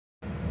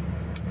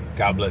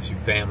God bless you,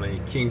 family.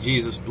 King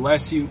Jesus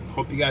bless you.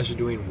 Hope you guys are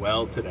doing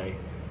well today.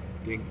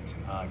 Didn't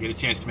get a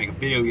chance to make a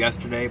video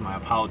yesterday. My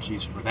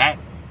apologies for that.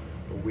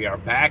 But we are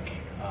back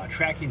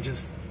tracking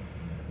just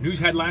news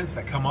headlines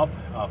that come up,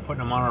 putting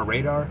them on our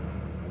radar,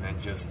 and then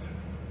just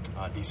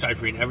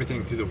deciphering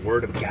everything through the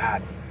Word of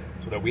God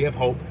so that we have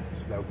hope,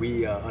 so that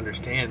we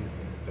understand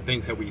the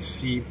things that we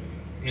see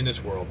in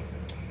this world.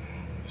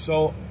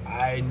 So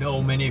I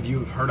know many of you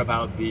have heard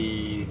about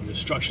the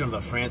destruction of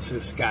the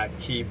Francis Scott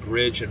Key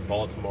Bridge in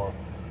Baltimore.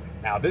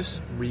 Now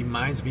this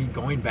reminds me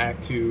going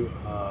back to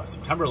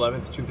September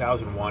 11th,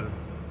 2001,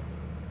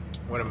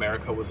 when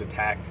America was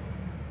attacked.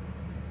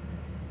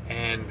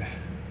 And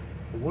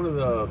one of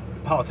the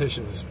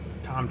politicians,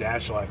 Tom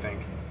Daschle, I think,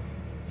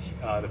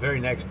 the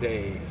very next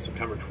day,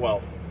 September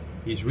 12th,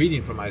 he's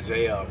reading from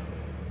Isaiah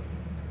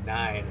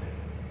 9,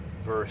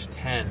 verse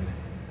 10,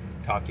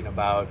 talking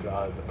about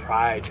the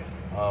pride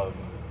of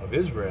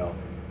Israel,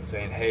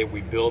 saying, "Hey,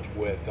 we built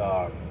with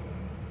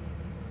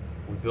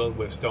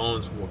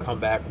stones. We'll come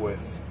back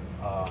with,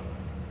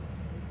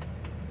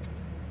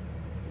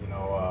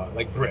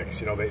 like bricks.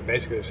 You know,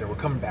 basically they're saying we're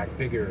coming back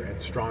bigger and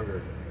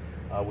stronger.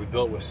 We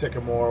built with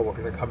sycamore. We're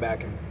going to come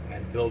back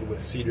and build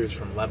with cedars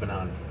from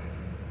Lebanon."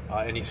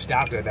 And he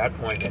stopped at that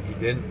point, and he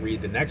didn't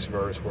read the next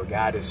verse where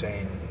God is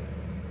saying,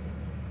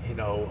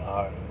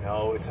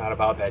 no, it's not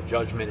about that.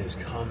 Judgment is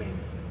coming.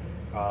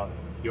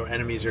 Your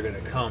enemies are going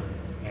to come,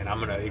 and I'm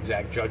going to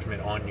exact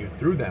judgment on you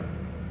through them.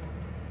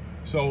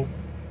 So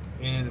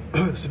in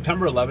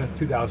September 11th,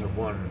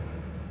 2001,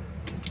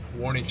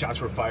 warning shots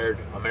were fired.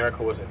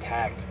 America was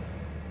attacked.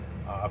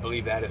 I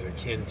believe that is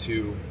akin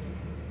to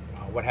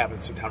what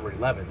happened September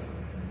 11th.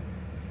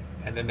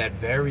 And then that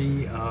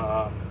very,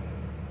 I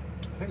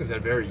think it was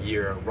that very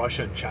year,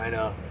 Russia and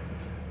China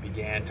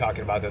began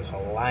talking about this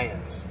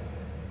alliance.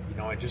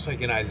 And just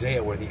like in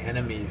Isaiah, where the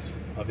enemies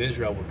of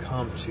Israel would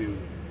come to,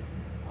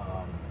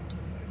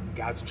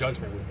 God's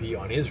judgment would be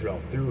on Israel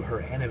through her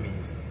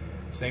enemies.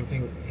 Same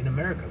thing in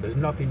America. There's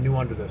nothing new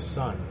under the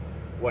sun.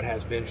 What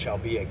has been shall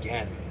be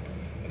again.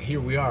 And here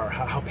we are,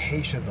 how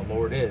patient the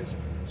Lord is.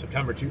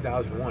 September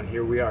 2001,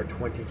 here we are,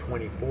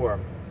 2024,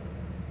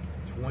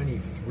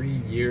 23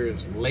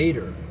 years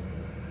later,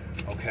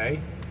 okay?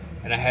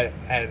 And I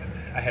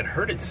had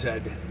heard it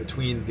said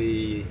between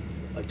the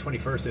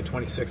 21st and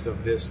 26th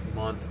of this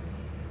month,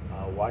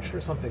 watch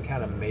for something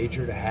kind of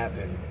major to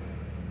happen.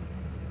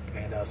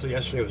 And so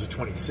yesterday was the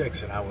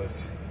 26th, and I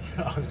was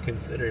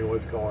considering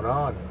what's going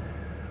on,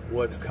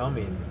 what's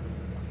coming.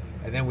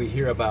 And then we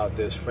hear about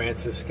this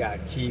Francis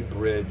Scott Key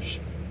Bridge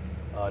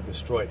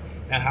destroyed.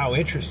 Now, how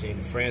interesting,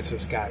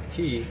 Francis Scott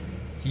Key,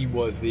 he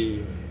was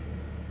the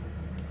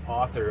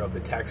author of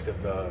the text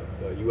of the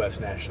U.S.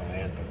 national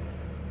anthem.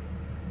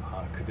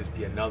 Could this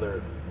be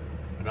another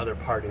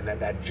part in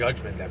that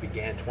judgment that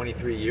began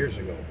 23 years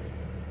ago?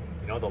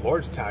 The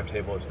Lord's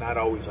timetable is not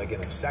always like in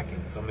a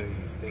second. Some of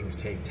these things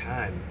take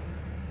time.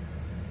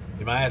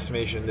 In my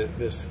estimation,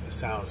 this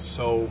sounds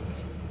so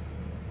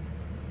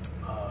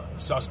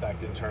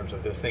suspect in terms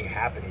of this thing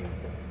happening.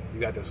 You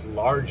got this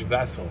large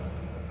vessel,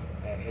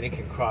 and it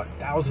can cross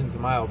thousands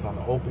of miles on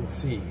the open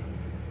sea,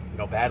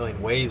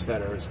 battling waves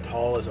that are as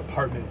tall as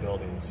apartment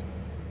buildings,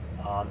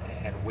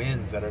 and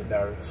winds that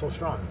are so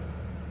strong.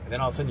 And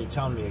then all of a sudden you're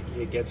telling me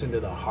it gets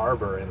into the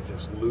harbor and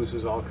just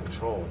loses all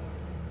control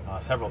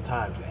several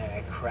times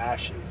and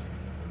crashes,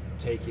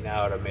 taking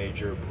out a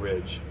major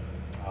bridge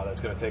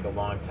that's going to take a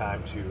long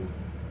time to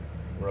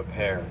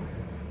repair.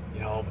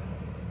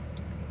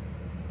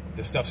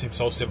 This stuff seems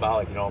so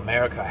symbolic.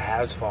 America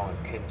has fallen,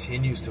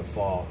 continues to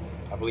fall.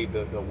 I believe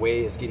the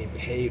way is getting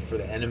paved for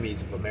the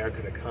enemies of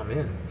America to come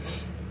in.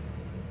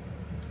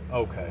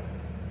 Okay.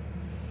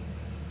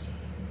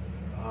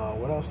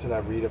 What else did I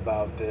read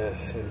about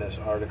this in this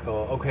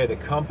article? Okay, the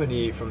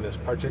company from this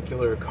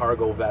particular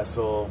cargo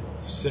vessel,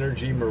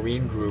 Synergy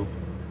Marine Group,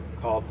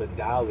 called the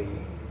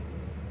Dali,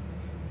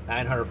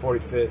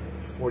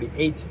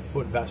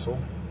 948-foot vessel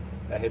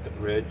that hit the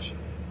bridge,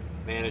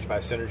 managed by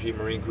Synergy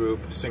Marine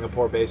Group,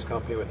 Singapore-based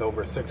company with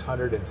over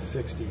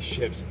 660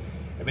 ships.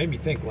 It made me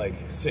think, like,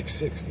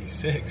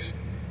 666.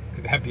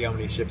 Could that be how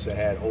many ships it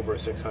had? Over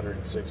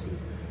 660.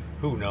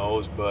 Who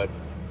knows? But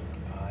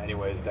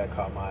anyways, that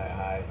caught my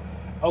eye.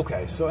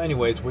 Okay, so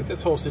anyways, with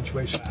this whole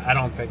situation, I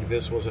don't think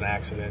this was an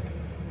accident.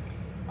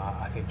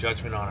 I think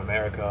judgment on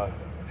America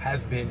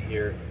has been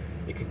here.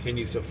 It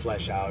continues to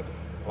flesh out.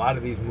 A lot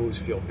of these moves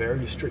feel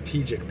very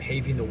strategic,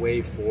 paving the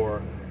way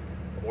for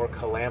more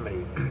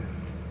calamity.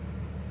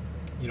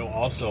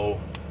 Also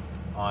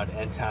on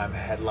end time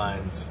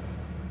headlines,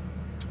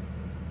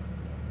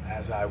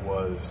 as I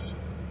was,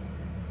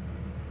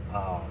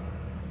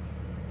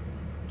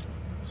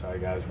 sorry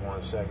guys,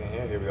 1 second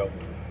here, here we go.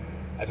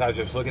 As I was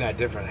just looking at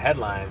different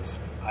headlines,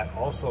 I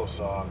also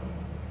saw, I'll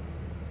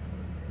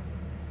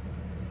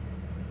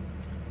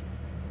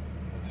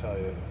tell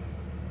you,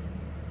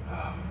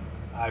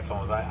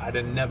 iPhones. I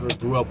never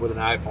grew up with an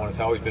iPhone.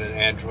 It's always been an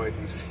Android.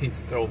 These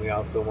things throw me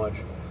off so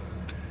much.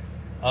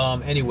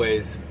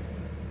 Anyways,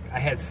 I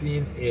had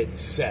seen it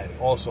said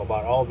also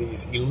about all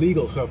these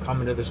illegals who have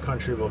come into this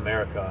country of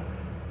America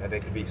that they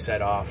could be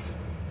set off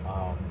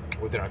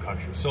within our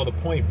country. So the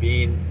point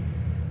being,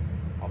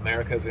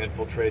 America's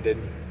infiltrated,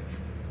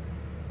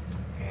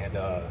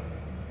 and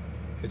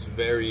it's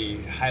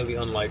very highly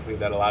unlikely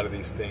that a lot of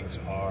these things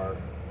are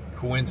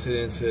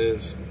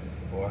coincidences,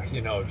 or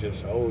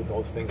just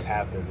those things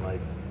happen.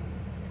 Like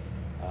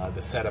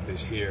the setup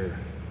is here.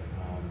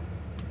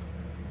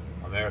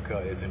 America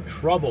is in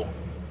trouble.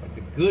 But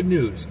the good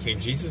news, King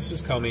Jesus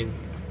is coming.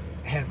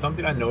 And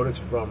something I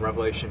noticed from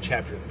Revelation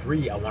chapter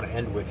 3, I want to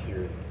end with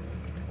here,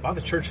 about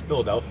the church of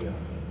Philadelphia.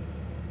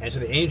 And to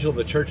the angel of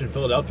the church in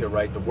Philadelphia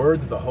write, the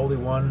words of the Holy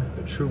One,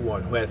 the true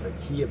One, who has the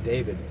key of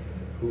David,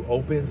 who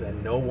opens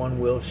and no one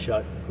will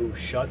shut, who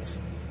shuts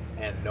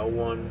and no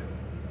one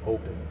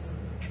opens.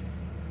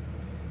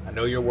 I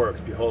know your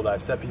works. Behold, I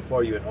have set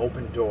before you an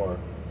open door,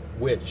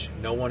 which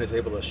no one is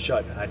able to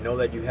shut. And I know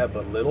that you have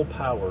but little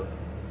power,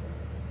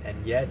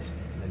 and yet,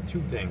 and then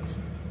two things,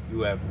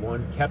 you have,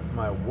 one, kept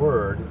my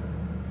word,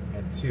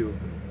 and two,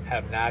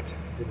 have not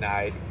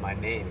denied my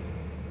name.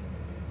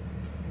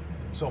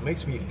 So it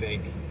makes me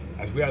think,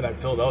 as we are that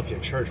Philadelphia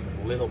church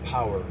with little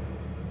power,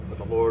 but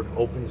the Lord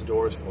opens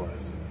doors for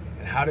us.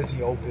 And how does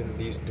he open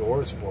these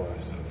doors for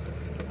us?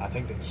 I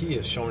think the key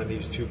is shown in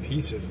these two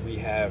pieces.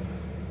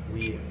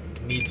 We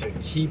need to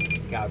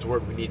keep God's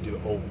word. We need to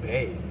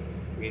obey.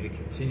 We need to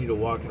continue to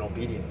walk in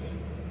obedience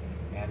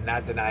and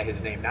not deny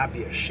his name, not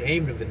be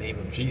ashamed of the name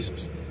of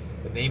Jesus.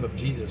 The name of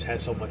Jesus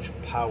has so much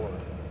power.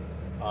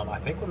 I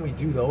think when we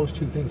do those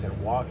two things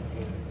and walk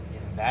in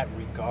that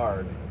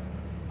regard,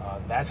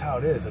 that's how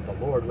it is, that the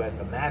Lord, who has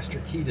the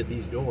master key to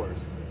these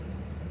doors,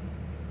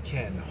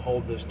 can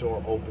hold this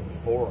door open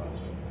for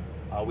us.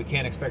 We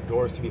can't expect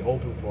doors to be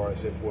open for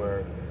us if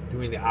we're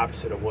doing the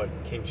opposite of what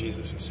King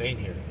Jesus is saying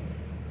here.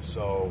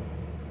 So,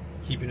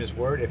 keeping his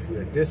word, if we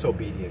are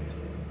disobedient,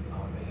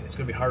 it's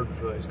going to be hard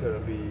it's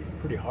going to be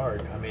pretty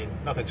hard. I mean,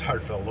 nothing's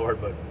hard for the Lord,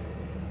 but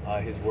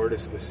his word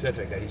is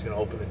specific, that he's going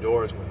to open the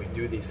doors when we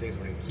do these things,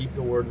 when we keep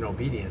the word in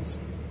obedience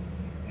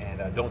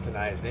and don't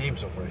deny his name.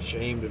 So if we're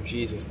ashamed of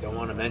Jesus, don't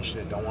want to mention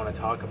it, don't want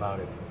to talk about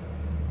it,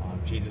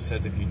 Jesus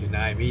says, if you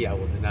deny me, I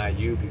will deny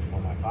you before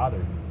my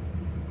Father.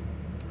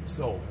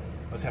 So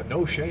let's have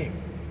no shame.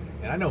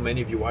 And I know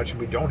many of you watching,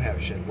 we don't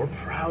have shame. We're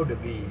proud to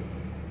be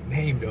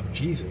named of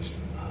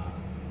Jesus,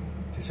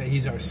 to say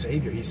he's our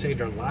Savior. He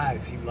saved our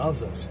lives. He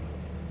loves us.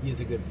 He is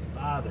a good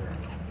Father.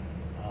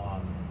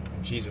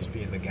 Jesus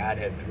being the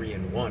Godhead 3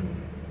 in 1.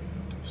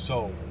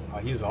 So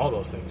he is all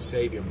those things: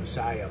 Savior,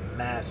 Messiah,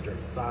 Master,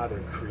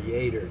 Father,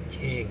 Creator,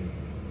 King.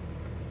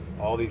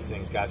 All these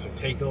things, guys. So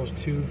take those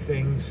two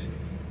things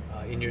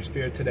in your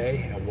spirit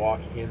today and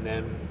walk in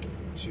them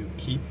to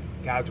keep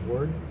God's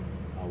word.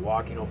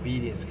 Walk in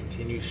obedience.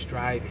 Continue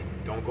striving.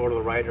 Don't go to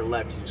the right or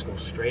left. You just go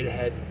straight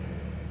ahead.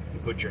 You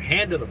put your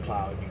hand to the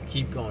plow and you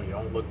keep going. You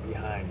don't look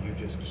behind. You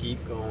just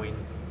keep going.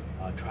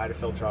 Try to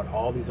filter out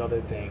all these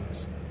other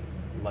things.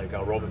 Like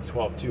Romans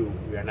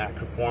 12:2, we are not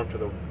conformed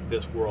to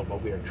this world,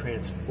 but we are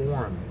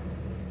transformed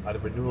by the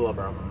renewal of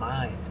our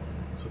mind,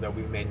 so that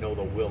we may know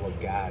the will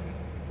of God.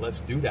 Let's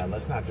do that.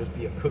 Let's not just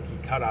be a cookie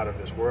cut out of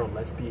this world.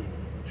 Let's be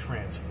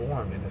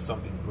transformed into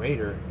something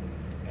greater.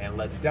 And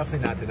let's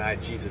definitely not deny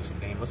Jesus'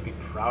 name. Let's be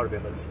proud of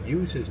it. Let's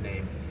use his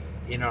name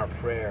in our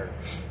prayer.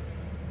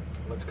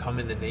 Let's come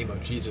in the name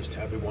of Jesus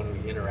to everyone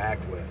we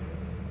interact with.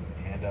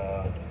 And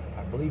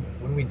I believe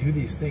when we do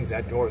these things,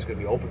 that door is going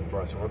to be open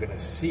for us, and we're going to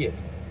see it.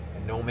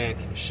 And no man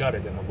can shut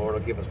it. And the Lord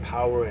will give us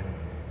power and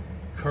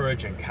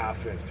courage and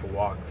confidence to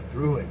walk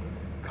through it,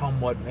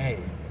 come what may.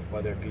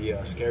 Whether it be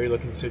a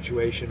scary-looking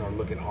situation or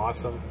looking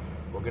awesome,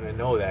 we're going to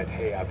know that,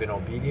 hey, I've been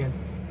obedient,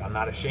 and I'm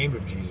not ashamed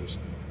of Jesus.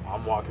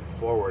 I'm walking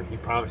forward. He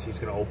promised he's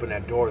going to open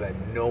that door that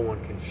no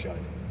one can shut.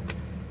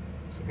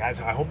 So,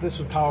 guys, I hope this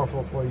was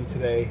powerful for you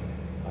today.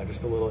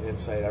 Just a little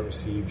insight I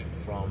received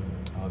from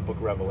the book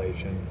of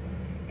Revelation.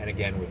 And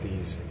again, with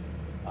these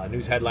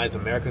news headlines,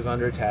 America's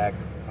under attack.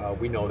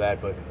 We know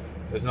that, but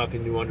there's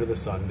nothing new under the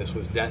sun. This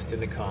was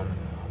destined to come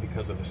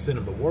because of the sin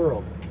of the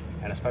world,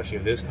 and especially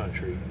of this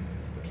country.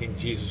 King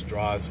Jesus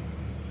draws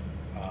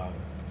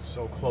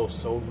so close,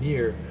 so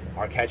near.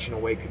 Our catching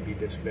away could be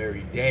this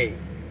very day.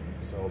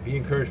 So be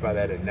encouraged by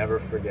that, and never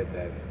forget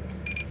that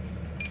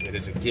it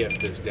is a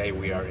gift this day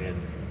we are in.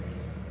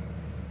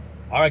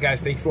 Alright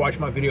guys, thank you for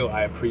watching my video.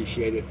 I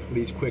appreciate it.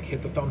 Please quick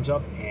hit the thumbs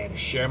up and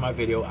share my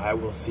video. I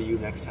will see you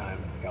next time.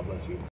 God bless you.